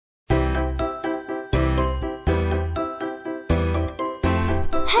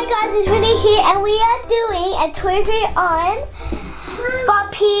Hey guys, it's Winnie here and we are doing a toy review on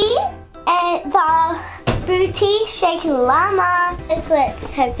Boppi and the Booty Shaking Llama.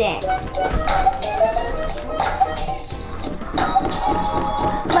 Let's have dance.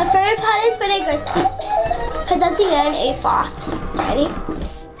 My favorite part is when it goes, because that's the only farts. Ready?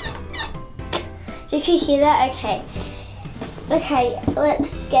 Did you hear that? Okay. Okay,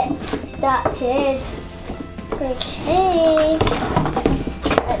 let's get started. Okay.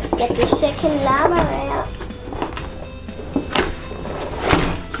 Let's get the shakin llama out.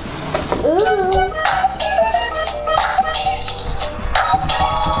 Ooh.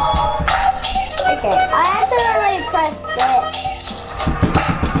 Okay, I accidentally pressed it.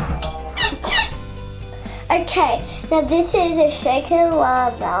 Okay, now this is a shakin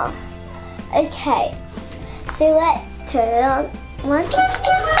llama. Okay, so let's turn it on. One.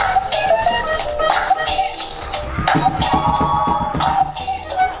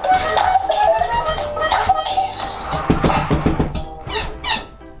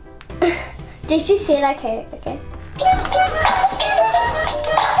 Did you see that? Okay, okay.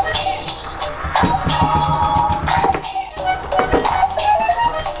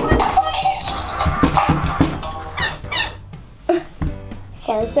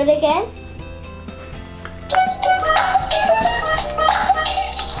 Okay, let's do it again.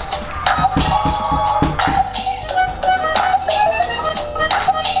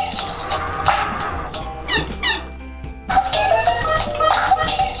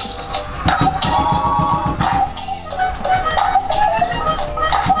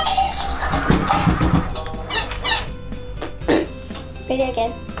 Ready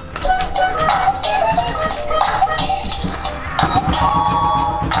again.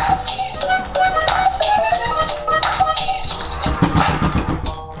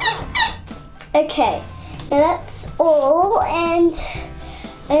 Okay, now that's all, and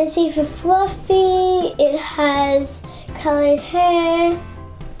see for Fluffy, it has colored hair.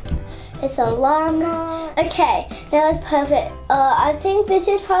 It's a llama. Okay, now that's perfect. I think this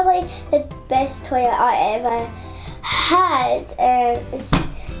is probably the best toy I ever had, and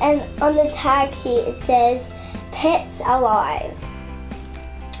on the tag here it says pets alive.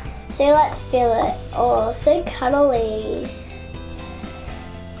 So let's feel it. Oh, so cuddly.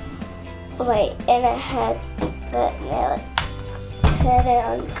 Wait, and it has, but now let's turn it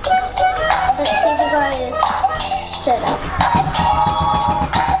on. Let's see if we got this set up.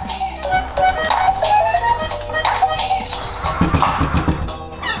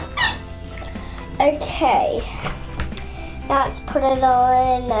 Okay. Let's put it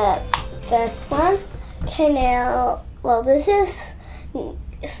on the first one. Okay, now, well, this is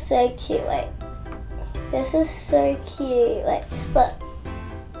so cute. Like, this is so cute. Like, look,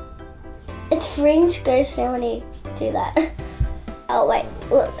 its fringe goes down when you do that. Oh wait,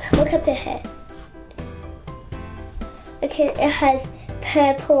 look at the hair. Okay, it has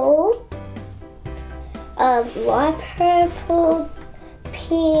purple, light purple,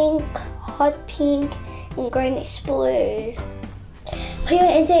 pink, hot pink, and greenish blue. Put your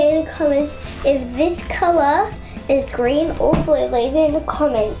answer in the comments if this color is green or blue. Leave it in the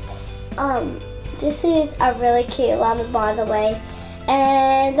comments. This is a really cute llama, by the way,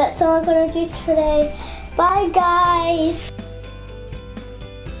 and that's all I'm gonna do today. Bye guys.